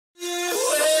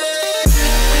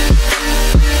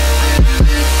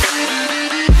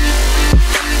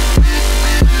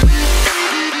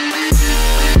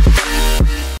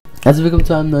Also willkommen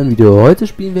zu einem neuen Video. Heute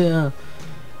spielen wir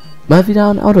mal wieder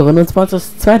ein Autorennen, und zwar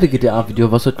das zweite GTA-Video,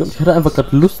 was heute, ich hatte einfach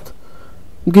gerade Lust,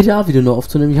 ein GTA-Video nur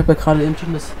aufzunehmen. Ich habe ja gerade eben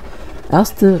schon das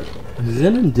erste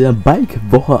Rennen der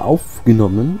Bike-Woche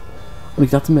aufgenommen und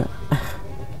ich dachte mir,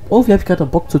 oh, wie habe ich gerade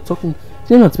Bock zu zocken. Ich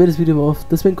nehme ein zweites Video auf,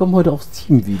 deswegen kommen heute auch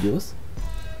 7 Videos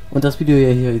und das Video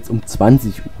hier jetzt um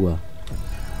 20 Uhr.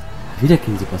 Wieder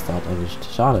kein Superstart erwischt,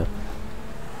 schade.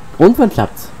 Und wann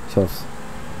klappt's? Ich hoffe es.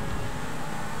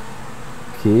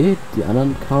 Okay, die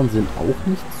anderen Karren sehen auch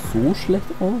nicht so schlecht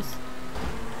aus.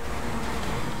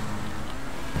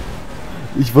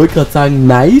 Ich wollte gerade sagen,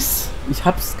 nice. Ich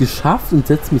habe es geschafft und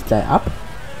setze mich gleich ab.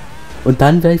 Und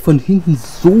dann werde ich von hinten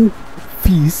so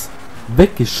fies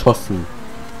weggeschossen.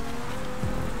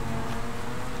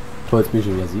 Toll, jetzt bin ich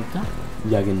schon wieder Siegter.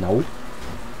 Ja, genau.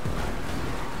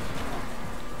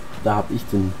 Da habe ich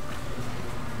den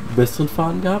besseren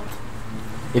Fahren gehabt.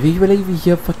 Ja, wenn ich überlege, wie ich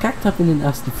hier verkackt habe in den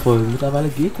ersten Folgen. Mittlerweile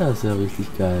geht das ja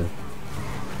richtig geil.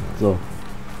 So.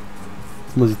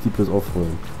 Jetzt muss ich die bloß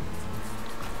aufholen.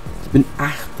 Ich bin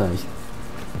 8er. Ich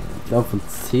glaube von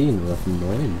 10 oder von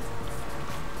 9.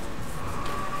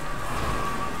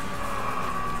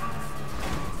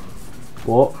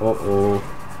 Oh, oh, oh.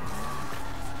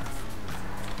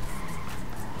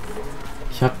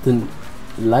 Ich habe den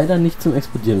leider nicht zum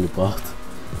Explodieren gebracht.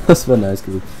 Das wäre nice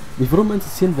gewesen. Mich würde mal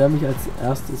interessieren, wer mich als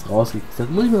erstes rausgekriegt hat.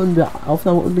 Muss ich mir in der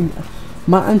Aufnahme unbedingt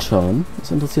mal anschauen.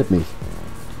 Das interessiert mich.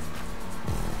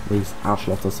 Welches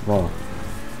Arschloch das war.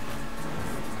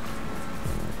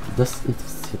 Das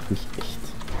interessiert mich echt.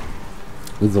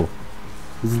 So.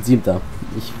 Wir sind 7.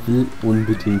 Ich will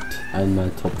unbedingt einmal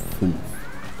Top 5.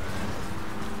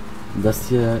 Dass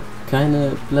hier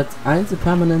keine Platz 1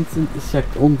 permanent sind, ist ja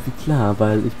irgendwie klar,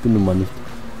 weil ich bin nun mal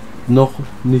noch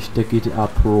nicht der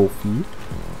GTA-Profi.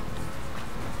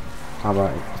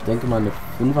 Aber ich denke mal, eine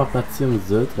 5er Platzierung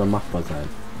sollte dann machbar sein.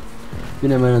 Ich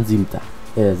bin ja immerhin 7.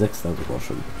 6. sogar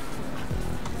schon.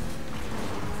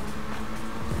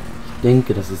 Ich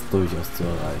denke, das ist durchaus zu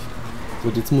erreichen.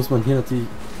 So, jetzt muss man hier natürlich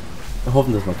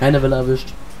hoffen, dass man keine Welle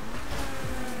erwischt.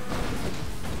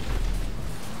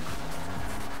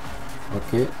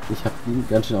 Okay, ich habe ihn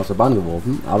ganz schön aus der Bahn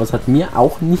geworfen, aber es hat mir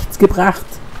auch nichts gebracht.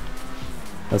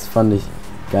 Das fand ich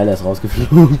geil, er ist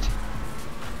rausgeflogen.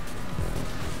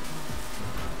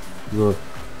 So,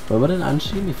 wollen wir denn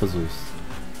anschieben? Ich versuch's.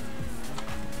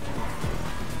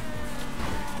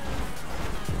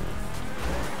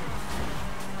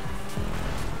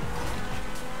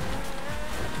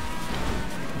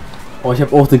 Oh, ich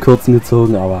habe auch den kurzen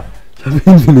gezogen, aber ich habe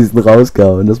ihn wenigstens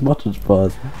rausgehauen. Das macht schon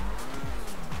Spaß.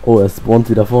 Oh, er spawnt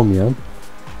wieder vor mir.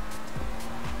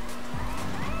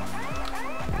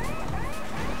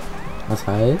 Das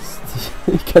heißt,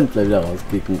 ich kann gleich wieder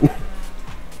rauskicken.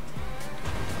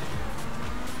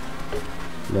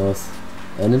 Los.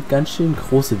 Er nimmt ganz schön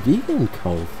große Wege in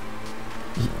Kauf.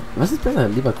 Was ist besser?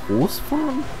 Lieber groß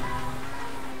fahren?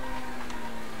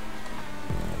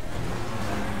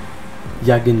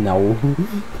 Ja, genau.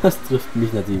 Das trifft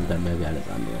mich natürlich dann mehr wie alles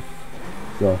andere.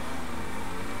 So.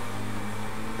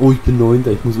 Oh, ich bin 9.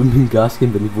 Ich muss unbedingt Gas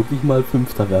geben, wenn ich wirklich mal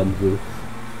 5. werden will.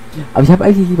 Aber ich habe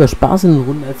eigentlich lieber Spaß in den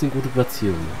Runden als in gute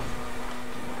Platzierungen.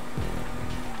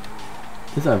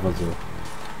 Ist einfach so.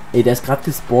 Ey, der ist gerade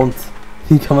gespawnt.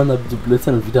 Wie kann man da so blöd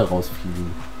sein und wieder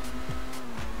rausfliegen?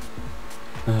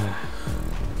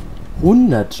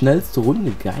 100, schnellste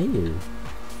Runde, geil.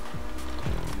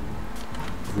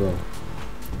 So.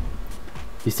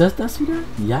 Ist das wieder?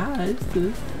 Ja, ist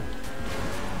es.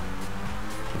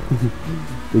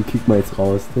 Den kick mal jetzt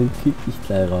raus. Den kick ich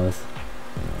gleich raus.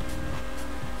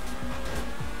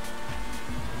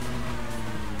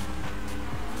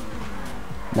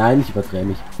 Nein, ich überdrehe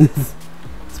mich.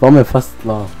 Das war mir fast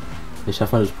klar. Ich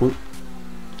schaffe den Sprung.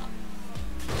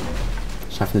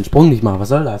 Ich schaffe den Sprung nicht mal. Was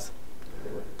soll das?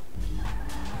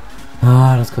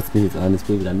 Ah, das kotzt mich jetzt an. Jetzt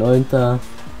bin ich wieder 9. Ich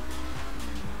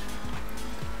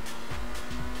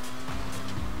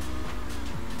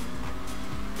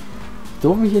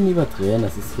darf mich hier nie überdrehen.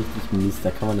 Das ist richtig mies.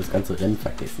 Da kann man das ganze Rennen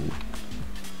vergessen.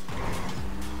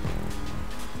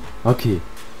 Okay.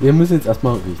 Wir müssen jetzt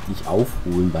erstmal richtig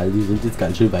aufholen, weil die sind jetzt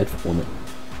ganz schön weit vorne.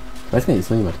 Ich weiß gar nicht,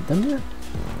 ist noch jemand hinter mir?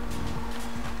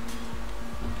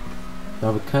 Ich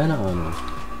habe keine Ahnung.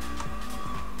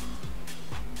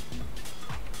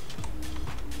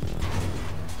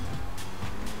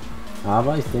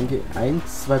 Aber ich denke,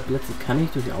 1, 2 Plätze kann ich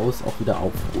durchaus auch wieder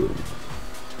aufholen.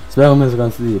 Das wäre mir so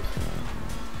ganz lieb.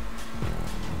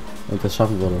 Wenn ich das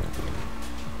schaffen würde.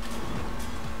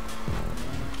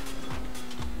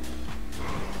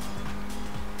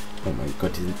 Oh mein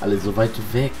Gott, die sind alle so weit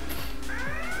weg.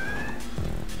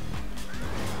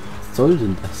 soll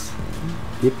denn das?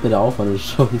 Gebt mir da auch mal eine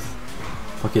Chance.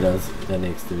 Okay, da ist der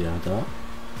nächste wieder da.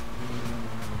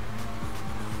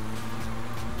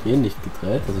 Okay, nicht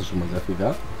gedreht, das ist schon mal sehr viel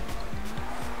wert.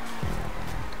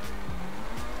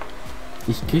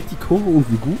 Ich krieg die Kurve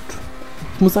irgendwie gut.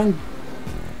 Ich muss sagen,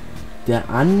 der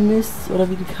Anmiss, oder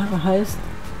wie die Karre heißt,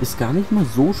 ist gar nicht mal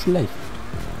so schlecht.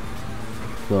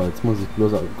 So, jetzt muss ich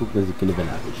bloß gucken, dass ich keine Welle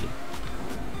erwische.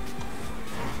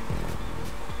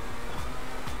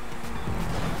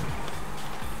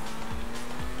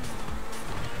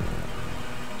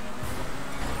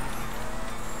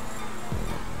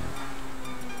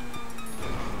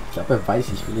 Ich glaube, er weiß,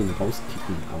 ich will ihn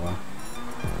rauskicken, aber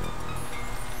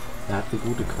er hat eine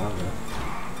gute Karre.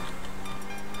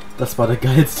 Das war der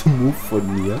geilste Move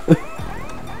von mir.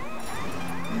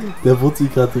 Der wurde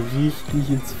sich gerade richtig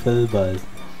ins Fell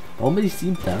beißen. Warum bin ich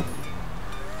 7.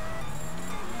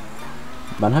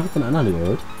 Wann habe ich den anderen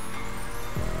überholt?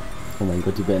 Oh mein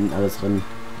Gott, die beenden alles Rennen.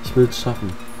 Ich will es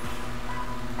schaffen.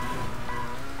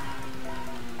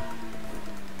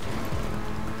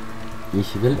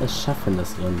 Ich will es schaffen,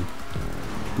 das Rennen.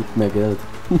 Gib mir Geld.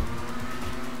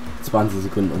 20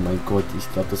 Sekunden, oh mein Gott,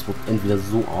 ich glaube, das wird entweder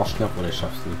so arschknapp oder ich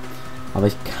schaff's nicht. Aber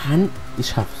ich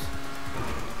schaff's.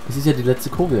 Es ist ja die letzte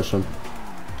Kurve ja schon.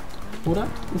 Oder?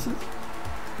 Ist es?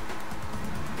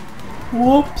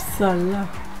 Upsala.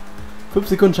 5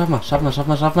 Sekunden, schaffen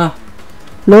wir.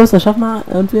 Los, dann schaffen wir.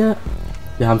 Und wir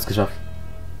haben es geschafft.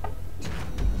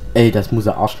 Ey, das muss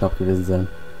ja arschknapp gewesen sein.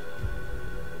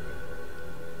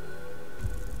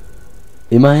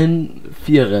 Immerhin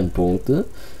 4 Rennpunkte.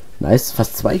 Nice,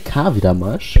 fast 2K wieder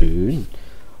mal. Schön.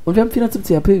 Und wir haben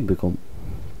 470 AP bekommen.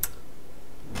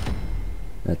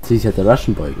 Natürlich hat der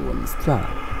Russian Boy gewonnen, ist klar.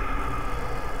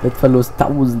 Wettverlust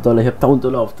 $1000. Ich habe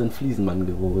 $1000 auf den Fliesenmann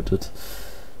gewotet.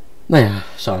 Naja,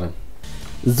 schade.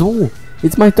 So,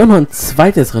 jetzt mache ich doch noch ein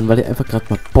zweites Rennen, weil ich einfach gerade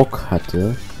mal Bock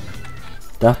hatte.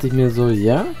 Dachte ich mir so,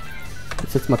 ja.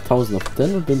 Ich setze mal 1000 auf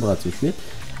den und bin bereit zu spielen.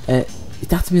 Ich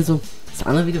dachte mir so, das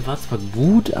andere Video war zwar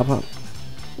gut, aber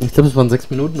ich glaube, es waren 6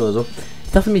 Minuten oder so.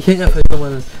 Ich dachte mir, ich hänge einfach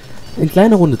nochmal eine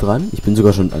kleine Runde dran. Ich bin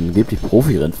sogar schon angeblich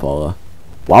Profi-Rennfahrer.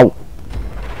 Wow.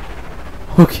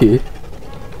 Okay.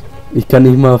 Ich kann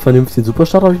nicht mal vernünftig den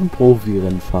Superstart, aber ich bin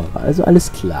Profi-Rennfahrer. Also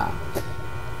alles klar.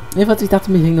 Jedenfalls, ich dachte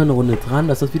mir, ich hänge noch eine Runde dran,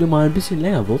 dass das Video mal ein bisschen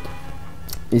länger wird.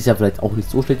 Ist ja vielleicht auch nicht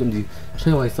so schlecht. Und die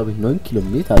Strecke war jetzt, glaube ich, 9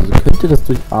 Kilometer. Also könnte das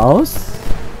durchaus...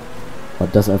 Oh,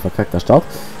 das ist ein verkackter Start.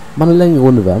 Mal eine längere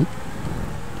Runde werden.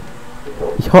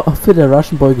 Ich hoffe, der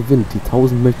Russian Boy gewinnt. Die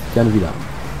 1000 möchte ich gerne wieder haben.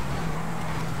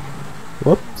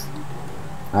 Ups.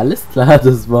 Alles klar,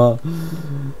 das war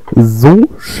so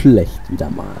schlecht wieder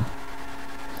mal.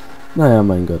 Naja,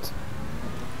 mein Gott.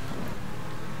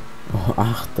 Oh,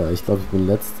 8. Ich glaube, ich bin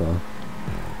letzter.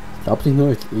 Ich glaube nicht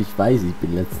nur, ich weiß, ich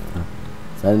bin letzter.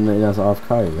 Sei denn, er ist AFK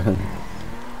gegangen.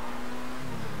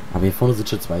 Aber hier vorne sind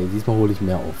schon 2. Diesmal hole ich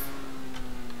mehr auf.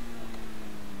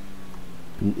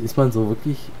 Ist man so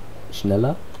wirklich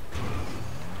schneller?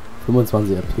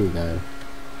 25 AP, geil.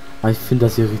 Aber ich finde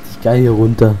das hier richtig geil hier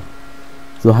runter.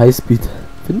 So Highspeed.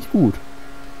 Finde ich gut.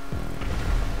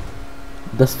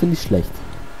 Das finde ich schlecht.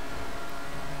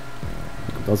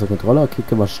 Kommt außer Kontrolle. Okay,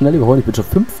 können wir schnell überholen. Ich bin schon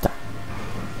 5.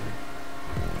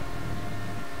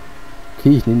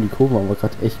 Okay, ich nehme die Kurve aber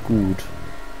gerade echt gut.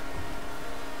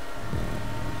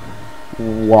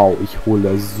 Wow, ich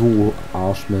hole so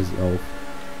arschmäßig auf.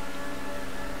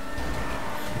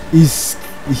 Ich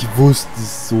wusste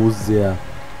es so sehr,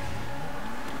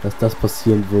 dass das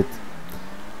passieren wird.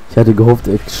 Ich hatte gehofft,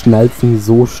 er schnallt es nicht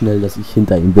so schnell, dass ich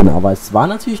hinter ihm bin. Aber es war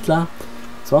natürlich klar.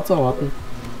 Es war zu erwarten.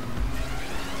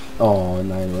 Oh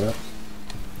nein, oder?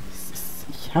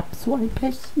 Ich hab so ein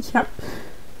Pech.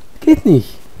 Geht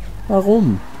nicht.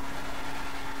 Warum?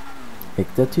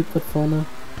 Heckt der Typ dort vorne?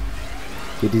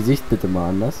 Geht die Sicht bitte mal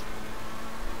anders.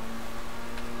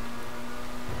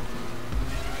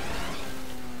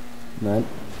 Nein.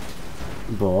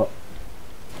 Boah.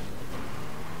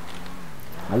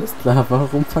 Alles klar,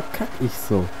 warum verkack ich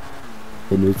so?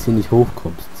 Wenn du jetzt hier nicht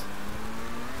hochkommst,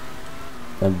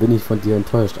 dann bin ich von dir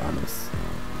enttäuscht, Arnes.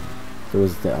 So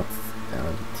ist der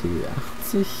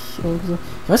RT80 oder so.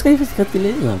 Ich weiß gar nicht, was ich gerade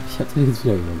gelesen habe. Ich hatte den jetzt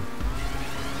wieder genommen.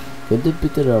 Könnte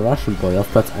bitte der Russian Boy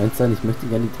auf Platz 1 sein? Ich möchte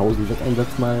gerne die 1000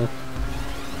 Wetteinsatz mal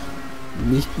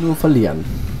nicht nur verlieren.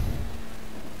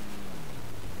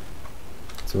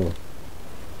 So.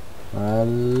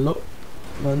 Hallo,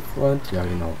 mein Freund. Ja,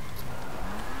 genau.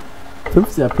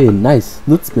 50 AP, nice.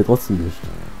 Nutzt mir trotzdem nicht.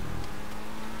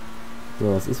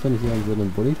 So, was ist, wenn ich hier an so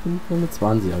einem Bulli bin? Mit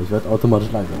 20, aber ich werde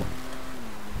automatisch langsamer.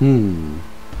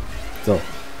 So.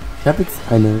 Ich habe jetzt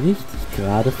eine richtig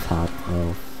gerade Fahrt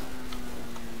drauf.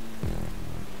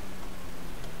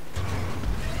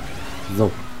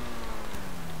 So.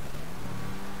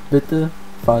 Bitte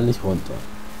fall nicht runter.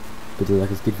 Bitte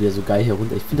sag, es geht wieder so geil hier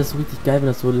runter. Ich finde das so richtig geil, wenn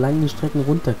das so lange Strecken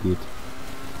runter geht.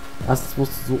 Erstens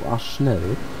musst du so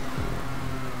arschschnell.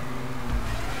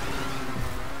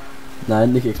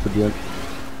 Nein, nicht explodieren.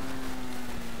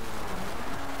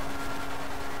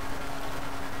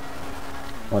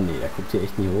 Oh nee, der kommt hier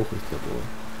echt nie hoch, ich glaube.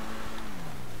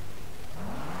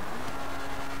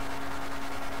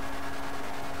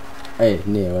 Ey,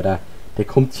 nee, aber der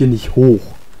kommt hier nicht hoch.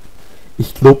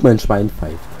 Ich glaube, mein Schwein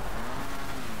pfeift.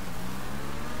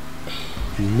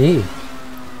 Nee.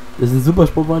 Das ist ein super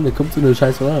Sportmann, der kommt so eine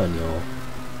scheiß Rolle an, ja.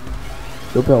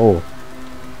 Ich glaube ja auch.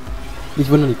 Nicht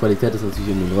wundern, die Qualität ist natürlich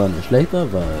in den Röhren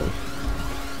schlechter, weil...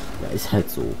 Ja, ist halt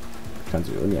so. Kannst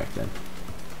du auch nicht erklären.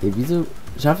 Ey, wieso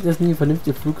schaffe ich das nie, einen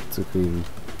vernünftigen Flug zu kriegen?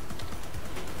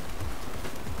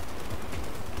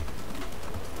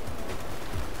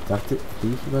 Ich dachte,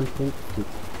 fliege ich über den Punkt?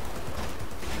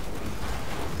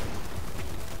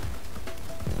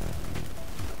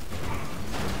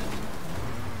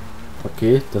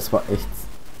 Okay, das war echt...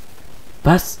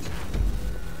 Was?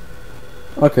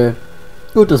 Okay.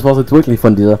 Gut, das war's jetzt wirklich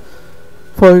von dieser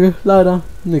Folge. Leider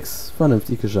nichts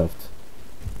vernünftig geschafft.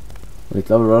 Und ich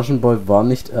glaube, Russian Boy war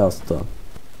nicht erster.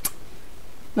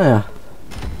 Naja.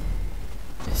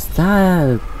 Ist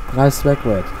da Preis weg,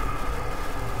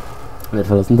 wird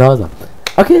verlassen da sein.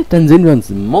 Okay, dann sehen wir uns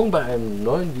morgen bei einem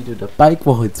neuen Video der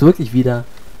Bike-Woche jetzt wirklich wieder.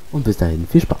 Und bis dahin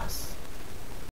viel Spaß.